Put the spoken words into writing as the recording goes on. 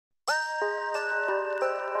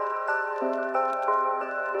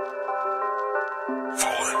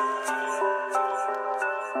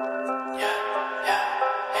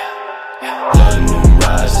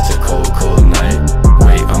cold, cold night.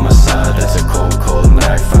 Weight on my side, that's a cold, cold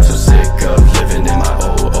knife. I'm so sick of living in my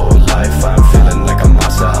old life. I'm feeling like a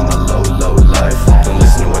monster, I'm a low, low life. Don't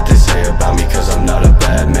listen to what they say about me, cause I'm not a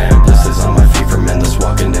bad man. Blisters on my feet from endless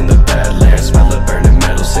walking in the badlands. Smell of burning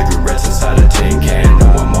metal, cigarettes inside a tin can. No,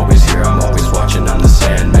 I'm always here, I'm always watching, I'm the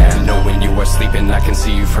Sandman. Know when you are sleeping, I can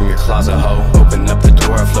see you from your closet, ho. Open up the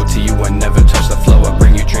door, I float to you, I never touch the flow. I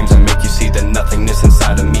bring you dreams and make you see the nothingness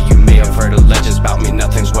inside of me. You may have heard of legends about me,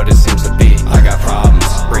 nothing's what it seems to be. I got problems,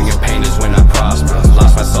 bringing pain is when I prosper.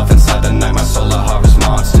 Lost myself inside the night, my soul a harvest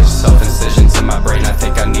monsters. Self-incisions in my brain, I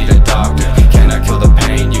think I need a doctor. Cannot kill the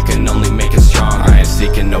pain, you can only make it strong. I ain't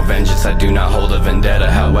seeking no vengeance, I do not hold a vendetta.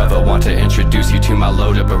 However, want to introduce you to my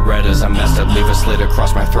loaded Berettas. I messed up, leave a slit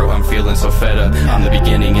across my throat, I'm feeling so fed up. I'm the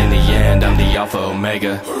beginning and the end, I'm the alpha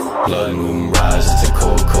omega. Blood moon rise, it's a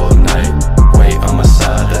cold, cold night. Weight on my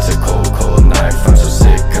side, that's a cold, cold knife. I'm so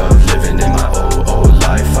sick of living in my old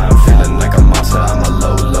life. I'm feeling like